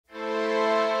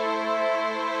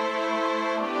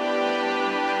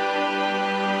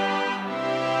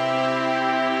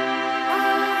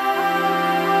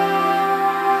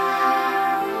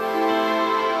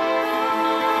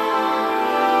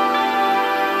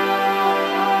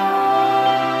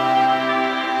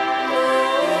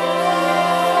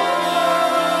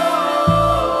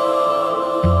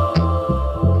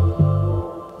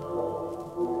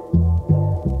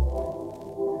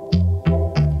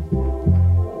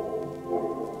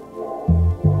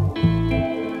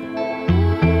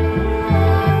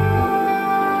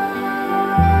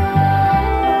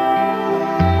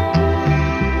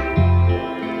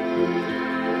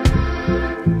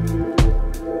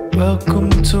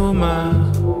to my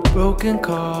broken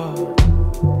car.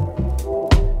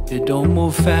 It don't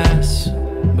move fast,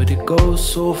 but it goes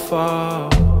so far.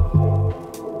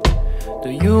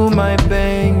 Though you might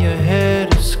bang your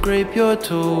head or scrape your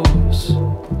toes,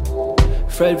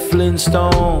 Fred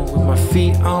Flintstone with my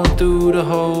feet on through the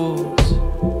holes.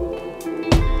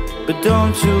 But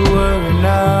don't you worry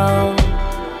now,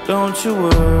 don't you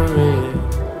worry,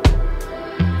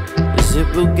 the zip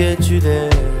will get you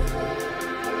there,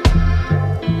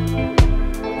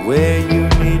 where you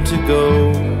need to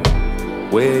go,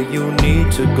 where you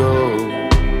need to go,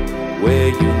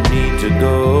 where you need to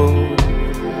go.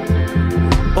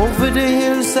 Over the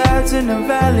hillsides and the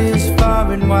valleys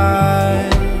far and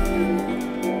wide,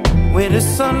 where the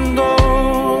sun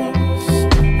goes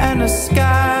and the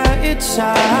sky it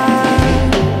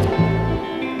shines.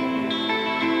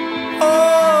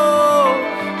 Oh,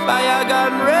 fire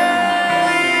got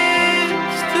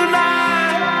raised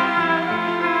tonight.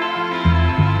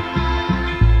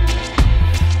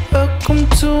 Welcome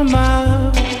to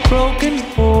my broken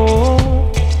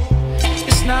home.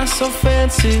 It's not so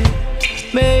fancy,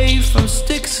 made from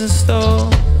sticks and stone.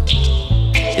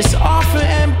 It's often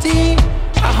empty,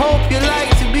 I hope you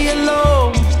like to be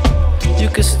alone. You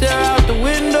can stare out the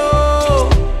window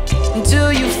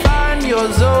until you find your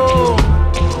zone.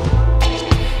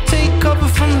 Take cover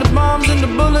from the bombs and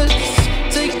the bullets,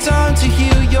 take time to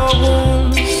heal your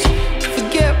wounds.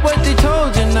 Forget what they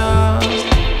told you now,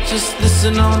 just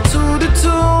listen on to the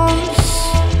tunes.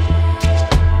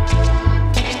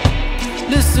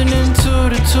 Listening to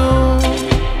the tune.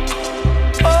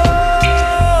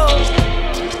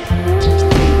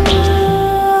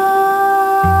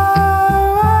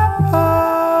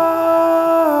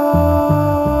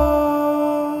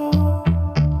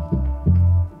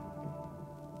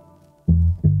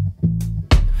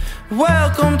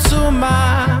 Welcome to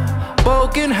my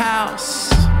broken house.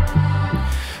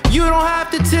 You don't have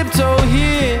to tiptoe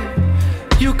here,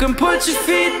 you can put your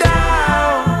feet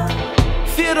down.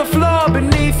 Feel the floor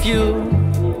beneath you,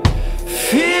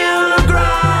 feel the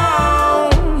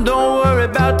ground. Don't worry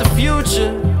about the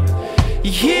future,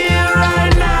 you're here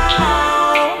right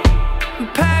now.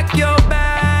 Pack your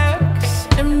bags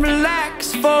and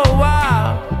relax for a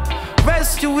while.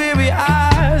 Rest your weary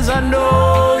eyes, I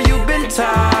know you've been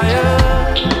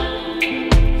tired.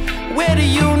 Where do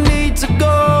you need to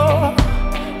go?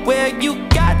 Where you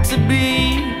got to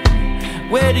be?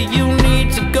 Where do you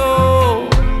need to go?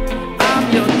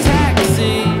 I'm your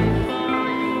taxi.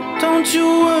 Don't you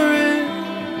worry,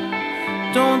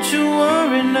 don't you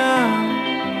worry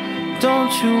now,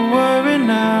 don't you worry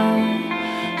now.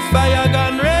 Fire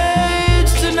gun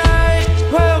rage tonight.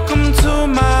 Welcome to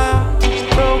my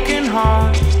broken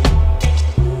heart.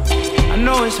 I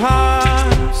know it's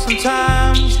hard,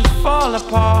 sometimes you fall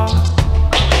apart.